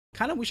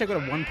Kind of wish I got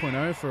a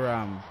 1.0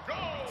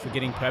 for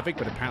getting perfect,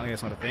 but apparently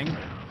that's not a thing.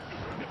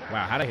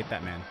 Wow, how'd I hit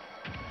that, man?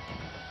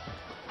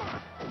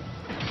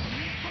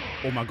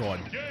 Oh my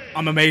god.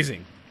 I'm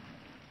amazing.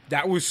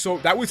 That was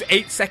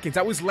 8 seconds.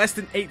 That was less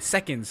than 8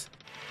 seconds.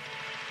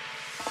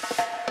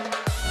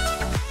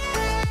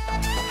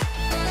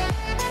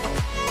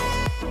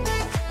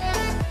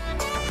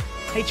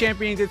 Hey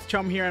champions, it's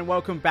Chum here and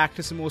welcome back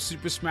to some more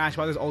Super Smash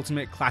Bros.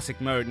 Ultimate Classic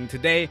Mode. And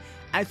today,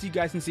 as you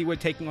guys can see, we're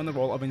taking on the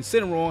role of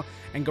Incineroar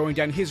and going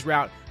down his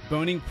route,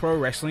 Burning Pro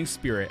Wrestling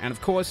Spirit. And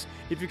of course,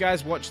 if you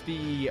guys watched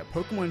the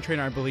Pokemon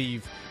Trainer, I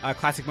believe,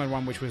 Classic Mode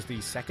 1, which was the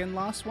second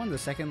last one, the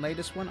second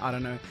latest one, I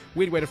don't know,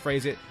 weird way to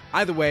phrase it.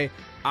 Either way,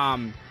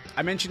 I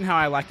mentioned how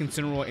I like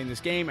Incineroar in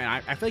this game, and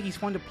I feel like he's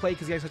fun to play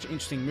because he has such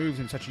interesting moves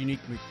and such unique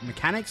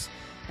mechanics.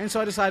 And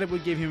so I decided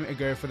we'd give him a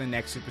go for the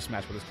next Super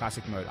Smash Bros.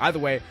 Classic Mode. Either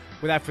way,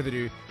 without further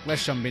ado,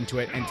 let's jump into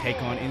it and take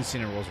on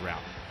Incineroar's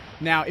route.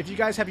 Now, if you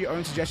guys have your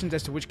own suggestions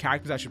as to which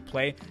characters I should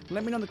play,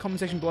 let me know in the comment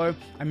section below.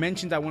 I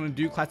mentioned I want to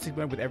do Classic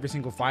Mode with every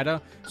single fighter,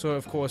 so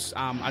of course,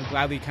 I'd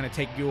gladly kind of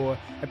take your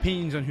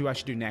opinions on who I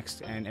should do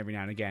next and every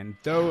now and again.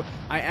 Though,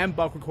 I am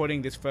bulk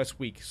recording this first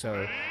week,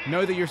 so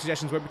know that your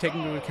suggestions won't be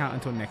taken into account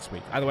until next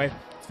week. Either way,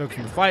 let's focus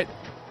on the fight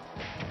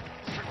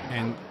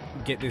and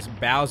get this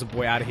Bowser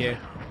boy out of here.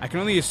 I can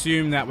only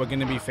assume that we're going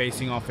to be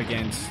facing off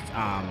against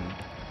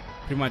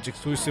pretty much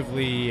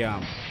exclusively...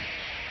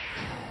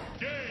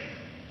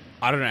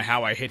 I don't know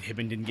how I hit him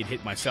and didn't get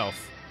hit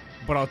myself,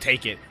 but I'll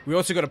take it. We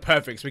also got a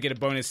perfect, so we get a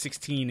bonus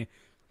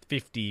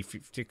 1650,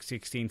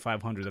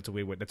 16,500. That's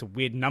a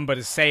weird number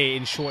to say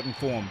in shortened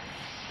form.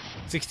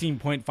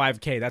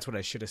 16.5k, that's what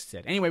I should have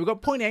said. Anyway, we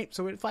got 0.8,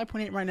 so we're at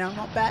 5.8 right now.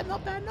 Not bad,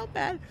 not bad, not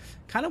bad.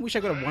 Kind of wish I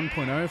got a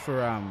 1.0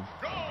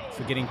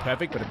 for getting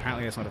perfect, but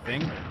apparently that's not a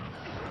thing.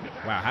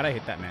 Wow, how'd I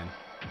hit that, man?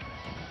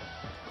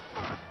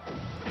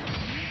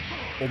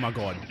 Oh my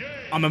god.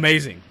 I'm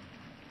amazing.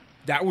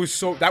 That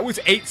was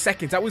 8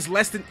 seconds. That was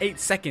less than 8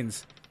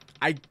 seconds.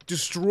 I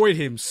destroyed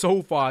him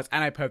so fast,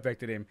 and I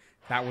perfected him.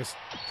 That was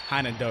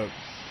kind of dope.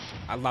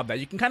 I love that.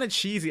 You can kind of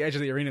cheese the edge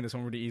of the arena this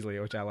one really easily,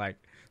 which I like.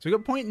 So we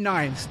got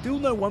 0.9, still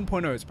no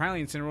 1.0s.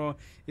 Apparently Incineroar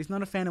is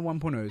not a fan of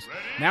 1.0s.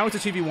 Now it's a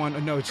 2v1. Oh,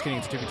 no, just kidding.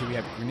 It's a 2v2. We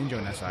have Greninja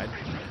on that side.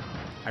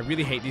 I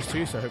really hate these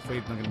two, so hopefully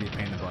it's not going to be a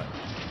pain in the butt.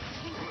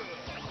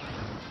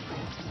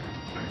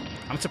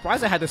 I'm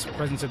surprised I had this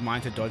presence of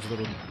mind to dodge the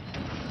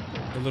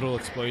little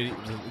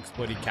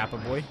exploded Kappa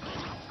boy.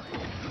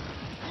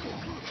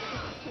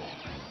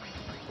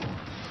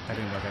 That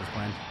didn't work out as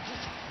planned.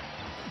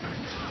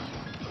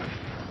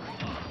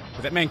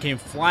 But that man came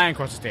flying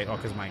across the stage. Oh,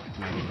 because my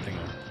thing.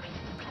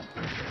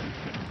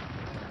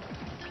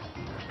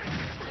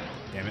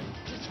 Damn it.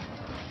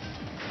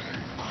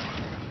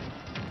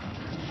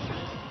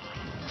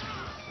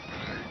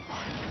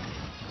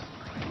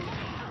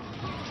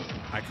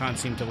 I can't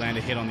seem to land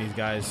a hit on these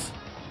guys.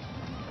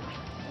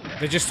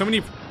 There's just so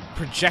many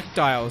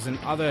projectiles and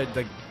other,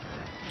 like,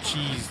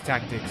 cheese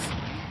tactics.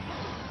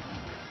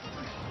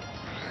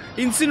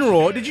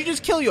 Incineroar, did you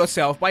just kill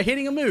yourself by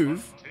hitting a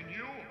move?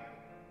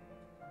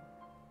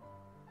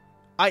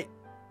 I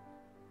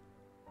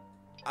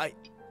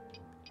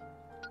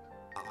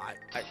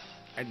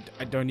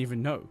don't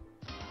even know.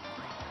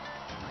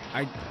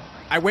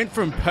 I went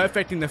from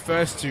perfecting the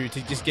first two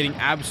to just getting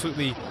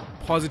absolutely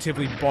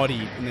positively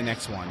bodied in the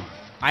next one.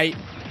 I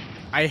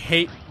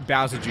hate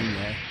Bowser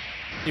Jr.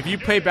 If you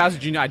play Bowser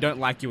Jr., I don't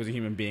like you as a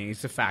human being.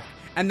 It's a fact.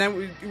 And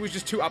then it was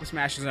just 2 up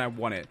smashes and I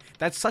won it.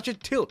 That's such a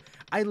tilt.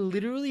 I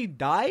literally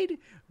died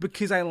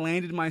because I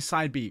landed my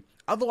side B.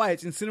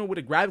 Otherwise, Incineroar would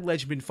have grabbed the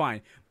ledge and been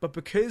fine. But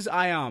because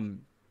what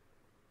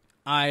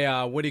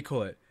do you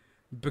call it?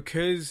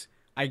 Because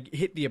I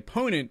hit the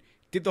opponent,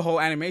 did the whole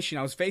animation,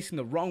 I was facing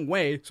the wrong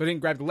way, so I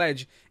didn't grab the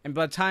ledge. And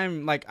by the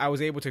time like I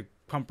was able to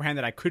comprehend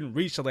that I couldn't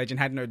reach the ledge and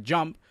had no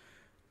jump,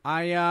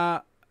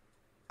 I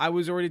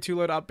was already too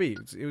low to up B.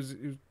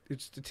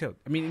 It's the tilt.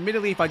 I mean,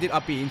 admittedly, if I did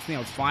up B instantly, I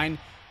was fine.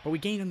 But we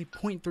gained only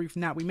 0.3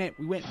 from that. We went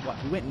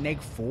what? We went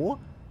neg 4?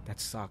 That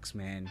sucks,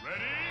 man.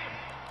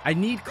 I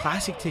need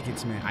classic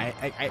tickets, man.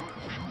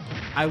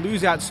 I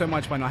lose out so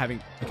much by not having...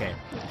 Okay,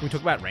 can we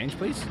talk about range,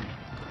 please?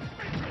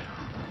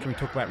 Can we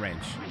talk about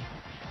range?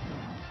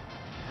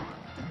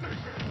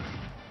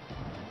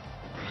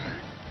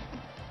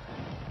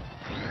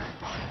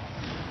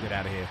 Get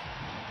out of here.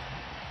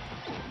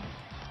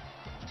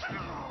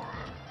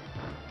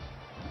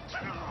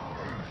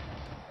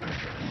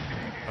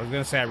 I was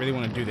going to say I really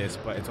want to do this,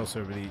 but it's also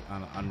a really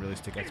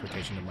unrealistic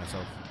expectation of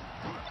myself.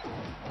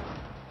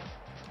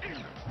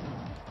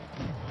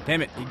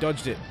 Damn it, he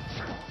dodged it.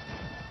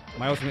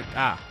 My ultimate...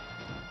 Ah.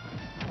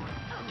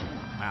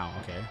 Wow,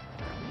 okay.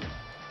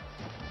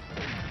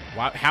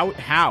 Why,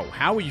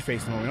 how are you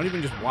facing him? Not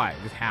even just why,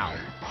 just how.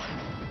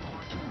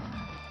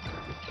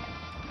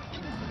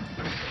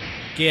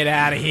 Get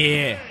out of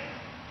here.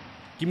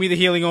 Give me the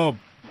healing orb.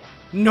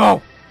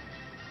 No!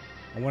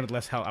 I wanted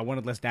less health. I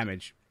wanted less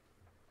damage.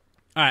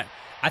 Alright,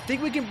 I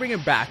think we can bring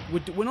it back.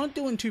 We're not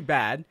doing too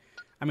bad.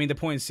 I mean, the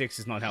 0.6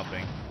 is not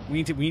helping.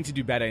 We need to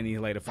do better in these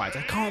later fights.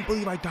 I can't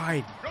believe I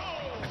died.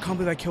 I can't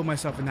believe I killed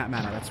myself in that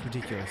manner. That's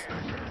ridiculous.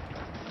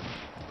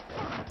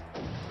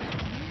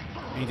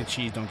 I need to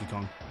cheese Donkey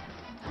Kong.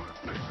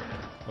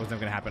 That was never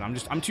gonna happen.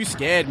 I'm too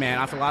scared, man.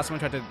 After the last time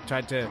I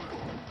tried to.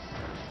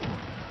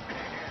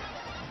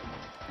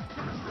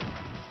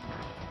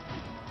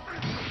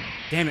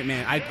 Damn it,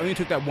 man. I only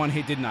took that one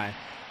hit, didn't I?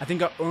 I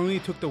think I only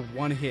took the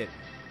one hit.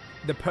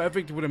 The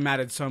perfect would have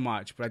mattered so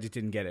much, but I just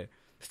didn't get it.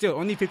 Still,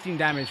 only 15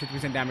 damage,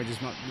 50% damage is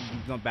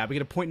not bad. We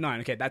get a 0.9.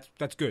 Okay,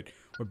 that's good.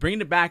 We're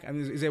bringing it back.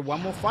 And is there one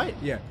more fight?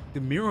 Yeah,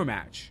 the mirror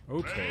match.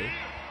 Okay.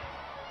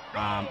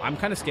 I'm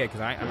kind of scared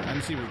because I'm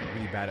honestly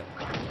really bad at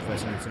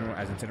first Incineroar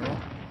as Incineroar.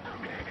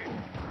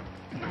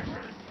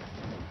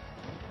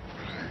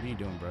 What are you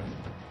doing, bro?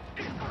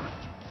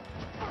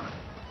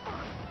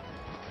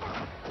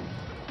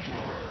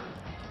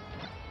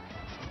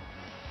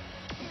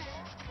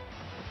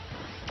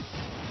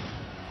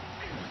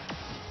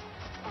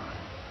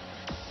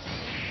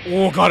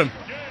 Oh, got him.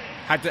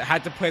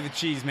 Had to play the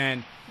cheese,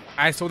 man.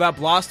 I saw that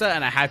blaster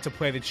and I had to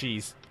play the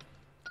cheese.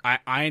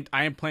 I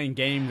ain't playing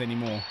games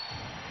anymore.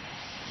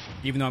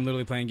 Even though I'm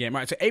literally playing a game.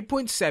 Right, so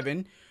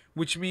 8.7,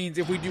 which means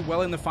if we do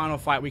well in the final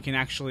fight, we can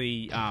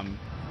actually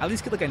at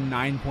least get like a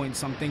 9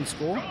 something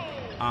score.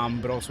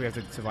 But also we have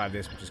to survive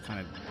this, which is kind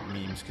of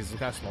memes, because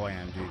look how slow I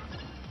am, dude.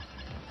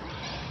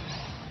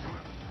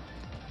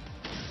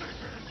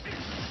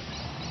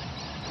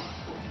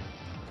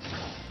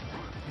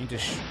 I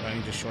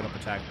need to short up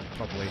attack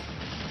properly.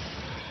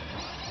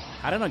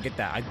 How did I not get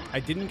that? I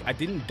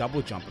didn't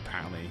double jump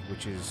apparently,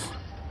 which is.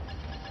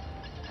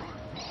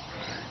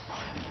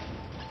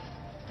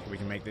 We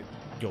can make the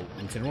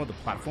Incineroar the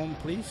platform,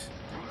 please.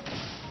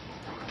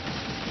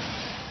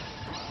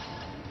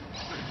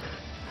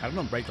 How did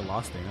I not break the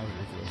last thing? That was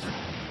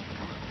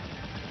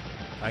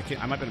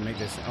ridiculous. I might be able to make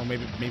this. Oh,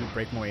 maybe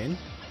break more in.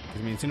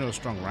 Because I mean, Incineroar is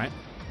strong, right?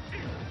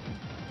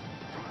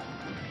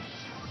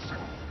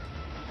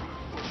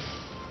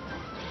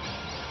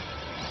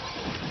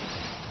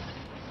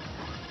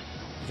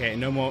 Okay,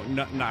 no more.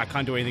 No, I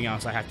can't do anything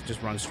else. I have to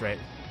just run straight.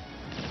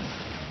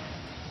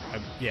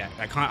 Yeah,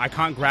 I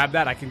can't grab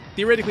that. I can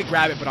theoretically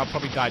grab it, but I'll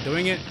probably die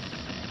doing it.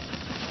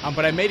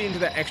 But I made it into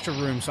that extra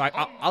room, so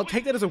I'll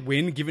take that as a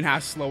win, given how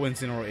slow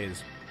Incineroar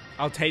is.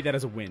 I'll take that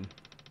as a win.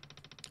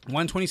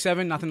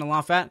 127, nothing to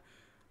laugh at.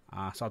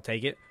 So I'll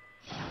take it.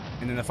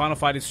 And then the final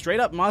fight is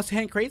straight up Master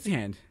Hand, Crazy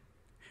Hand.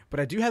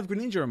 But I do have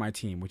Greninja on my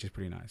team, which is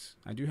pretty nice.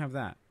 I do have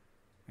that.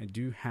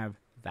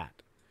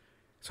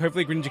 So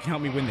hopefully Greninja can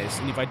help me win this.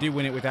 And if I do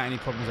win it without any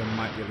problems, I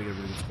might be able to get a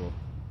really good score.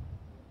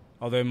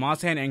 Although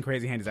Master Hand and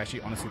Crazy Hand is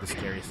actually honestly the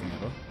scariest thing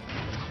ever.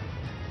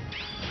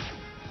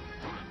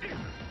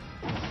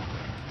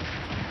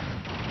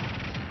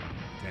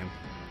 Damn.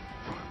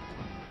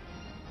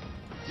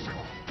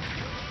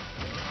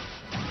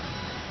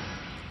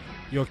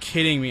 You're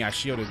kidding me, I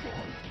shielded.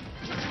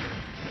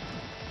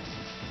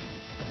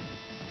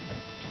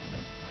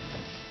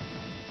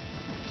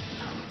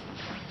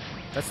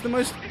 That's the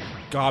most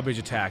garbage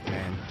attack,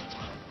 man.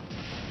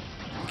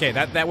 Okay,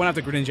 that went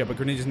after Greninja, but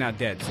Greninja's now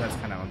dead, so that's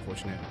kind of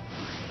unfortunate.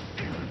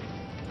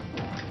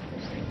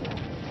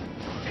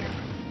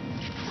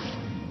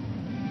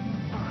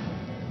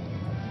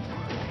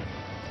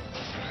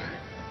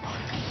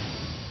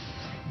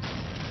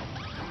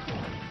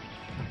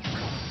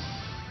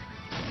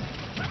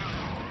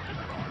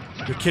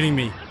 You're kidding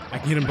me. I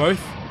can hit them both?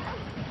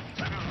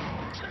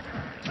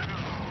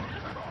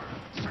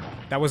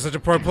 That was such a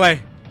pro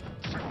play.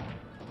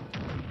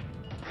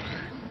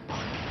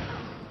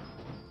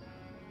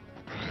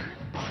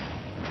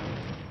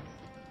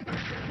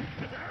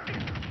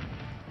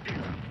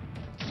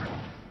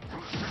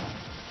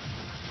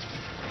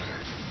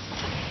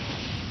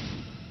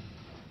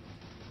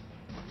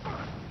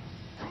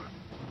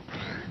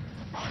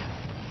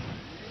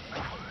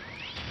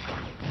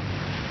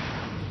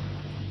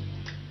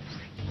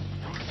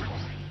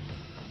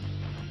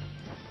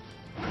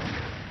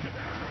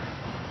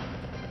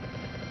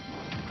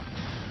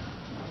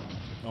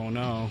 Oh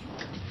no.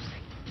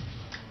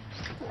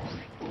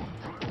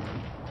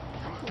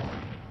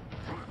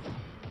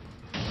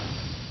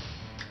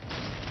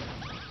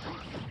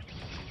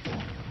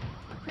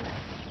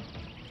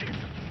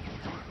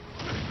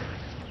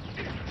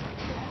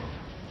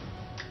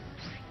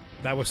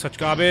 That was such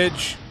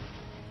garbage.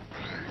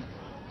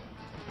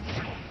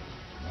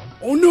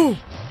 Oh no!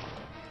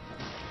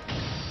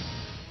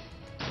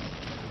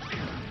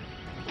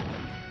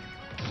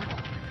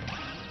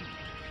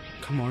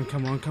 Come on,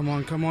 come on, come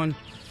on, come on.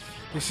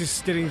 This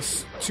is getting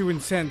too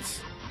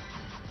intense.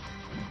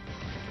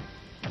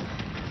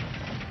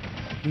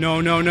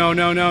 No, no, no,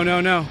 no, no, no,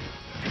 no.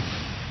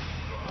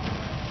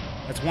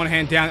 That's one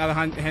hand down, the other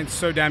hand's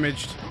so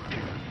damaged.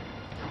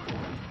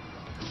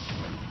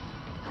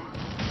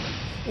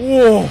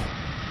 Oh!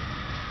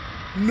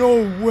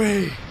 No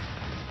way.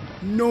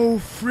 No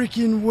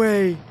freaking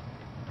way.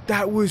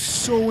 That was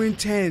so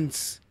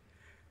intense.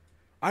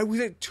 I was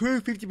at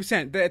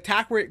 250%. The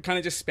attack where it kind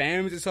of just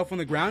spams itself on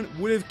the ground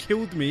would have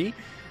killed me.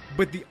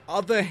 But the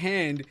other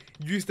hand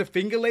used the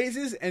finger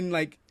lasers and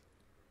like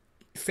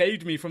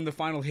saved me from the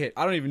final hit.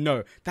 I don't even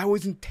know. That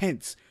was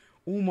intense.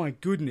 Oh my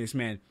goodness,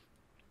 man.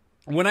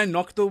 When I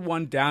knocked the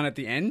one down at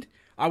the end,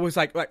 I was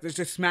like, let's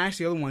just smash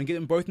the other one, get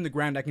them both in the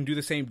ground. I can do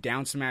the same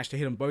down smash to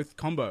hit them both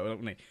combo,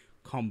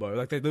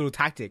 like that little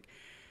tactic.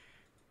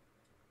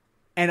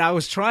 And I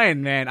was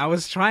trying, man. I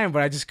was trying,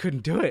 but I just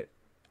couldn't do it.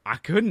 I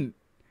couldn't.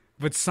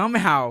 But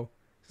somehow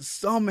at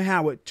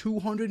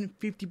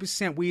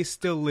 250%, we are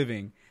still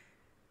living.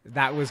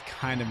 That was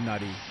kind of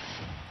nutty.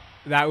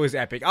 That was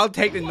epic. I'll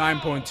take the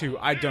 9.2.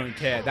 I don't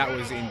care. That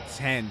was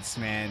intense,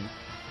 man.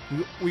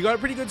 We got a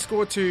pretty good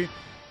score too.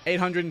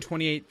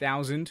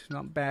 828,000.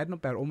 Not bad,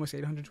 not bad. Almost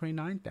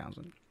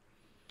 829,000.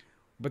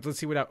 But let's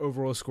see what our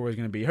overall score is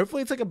going to be.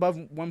 Hopefully it's like above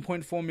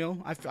 1.4 mil.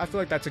 I feel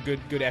like that's a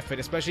good effort,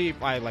 especially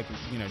if I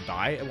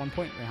die at one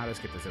point. How do I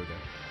skip this? There we go.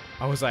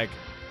 I was like,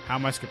 how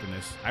am I skipping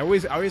this? I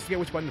always forget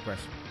which button to press.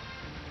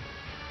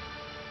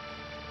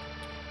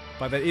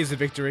 But that is a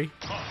victory.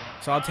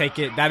 So I'll take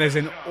it. That is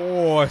an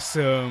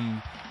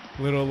awesome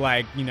little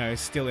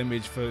still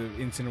image for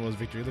Incineroar's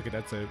victory. Look at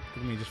that. So look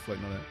at me just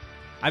floating on it.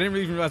 I didn't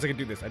even realize I could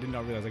do this. I did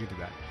not realize I could do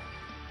that.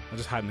 I'll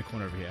just hide in the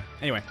corner over here.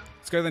 Anyway,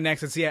 let's go to the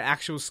next. Let's see our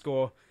actual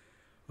score.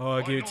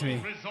 Oh, give it to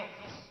me.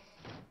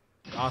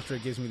 After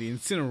it gives me the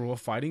Incineroar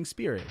Fighting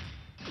Spirit.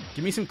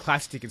 Give me some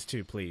classic tickets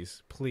too,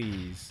 please.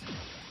 Please.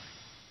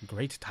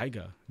 Great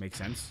Tiger. Makes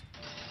sense.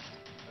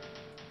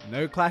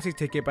 No classic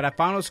ticket, but our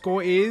final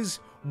score is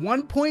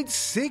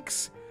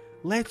 1.6.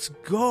 Let's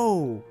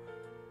go.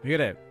 We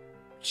got a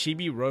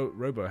chibi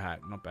robo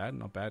hat. Not bad,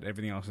 not bad.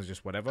 Everything else is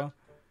just whatever.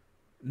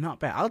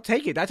 Not bad. I'll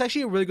take it. That's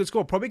actually a really good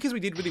score. Probably because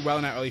we did really well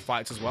in our early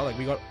fights as well. Like,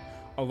 we got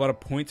a lot of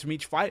points from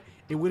each fight.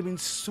 It would have been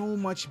so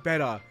much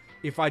better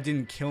if I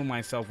didn't kill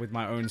myself with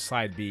my own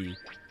side B.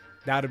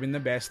 That would have been the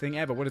best thing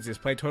ever. What is this?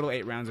 Play total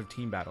 8 rounds of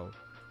team battle.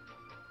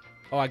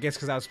 Oh, I guess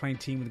because I was playing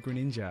team with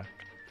Greninja.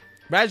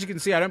 But as you can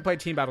see, I don't play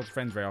team battle with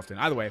friends very often.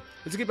 Either way,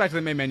 let's get back to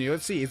the main menu.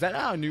 Let's see. Is that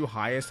our new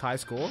high score?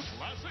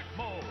 Classic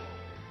Mode.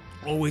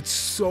 Oh, it's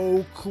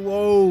so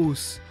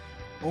close.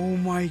 Oh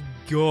my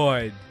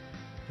god.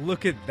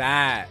 Look at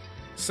that.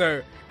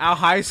 So, our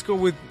high score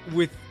with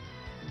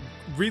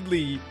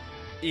Ridley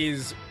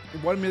is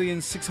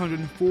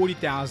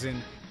 1,640,000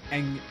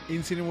 and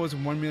Incineroar's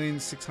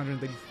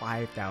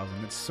 1,635,000.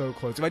 That's so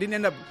close. If I didn't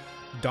end up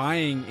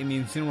dying in the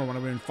Incineroar one, I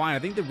would have been fine. I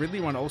think the Ridley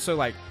one also,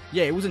 it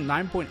was a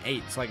 9.8.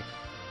 It's like,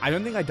 I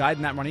don't think I died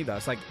in that run either.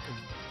 It's like,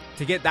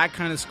 to get that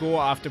kind of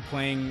score after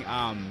playing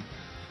and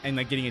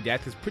getting a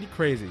death is pretty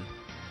crazy.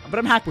 But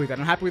I'm happy with that.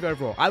 I'm happy with it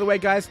overall. Either way,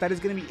 guys, that is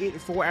going to be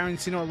it for our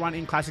Incineroar run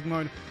in Classic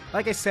Mode.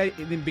 Like I said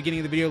in the beginning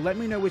of the video, let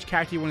me know which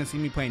character you want to see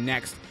me play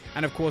next.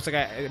 And of course, like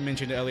I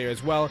mentioned earlier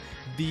as well,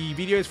 the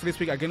videos for this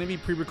week are going to be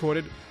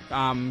pre-recorded.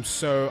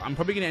 So I'm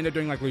probably going to end up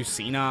doing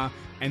Lucina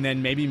and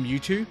then maybe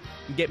Mewtwo.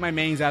 Get my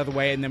mains out of the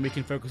way, and then we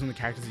can focus on the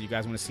characters that you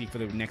guys want to see for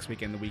the next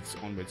week and the weeks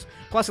onwards.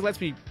 Plus, it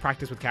lets me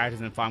practice with characters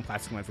and farm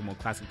Classic Mode for more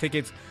classic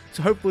tickets.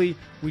 So hopefully,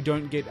 we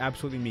don't get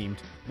absolutely memed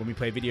when we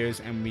play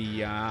videos and we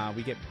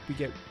get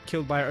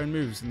killed by our own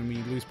moves and then we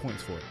lose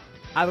points for it.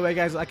 Either way,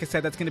 guys, like I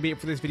said, that's going to be it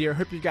for this video.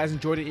 Hope you guys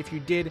enjoyed it. If you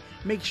did,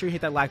 make sure you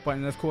hit that like button.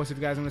 And of course, if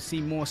you guys want to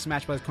see more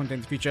Smash Bros. Content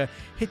in the future,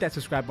 hit that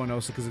subscribe button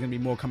also, because there's going to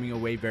be more coming your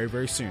way very,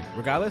 very soon.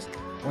 Regardless,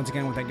 once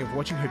again, I want to thank you for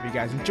watching. Hope you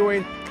guys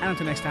enjoyed. And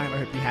until next time, I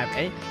hope you have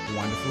a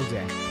wonderful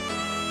day.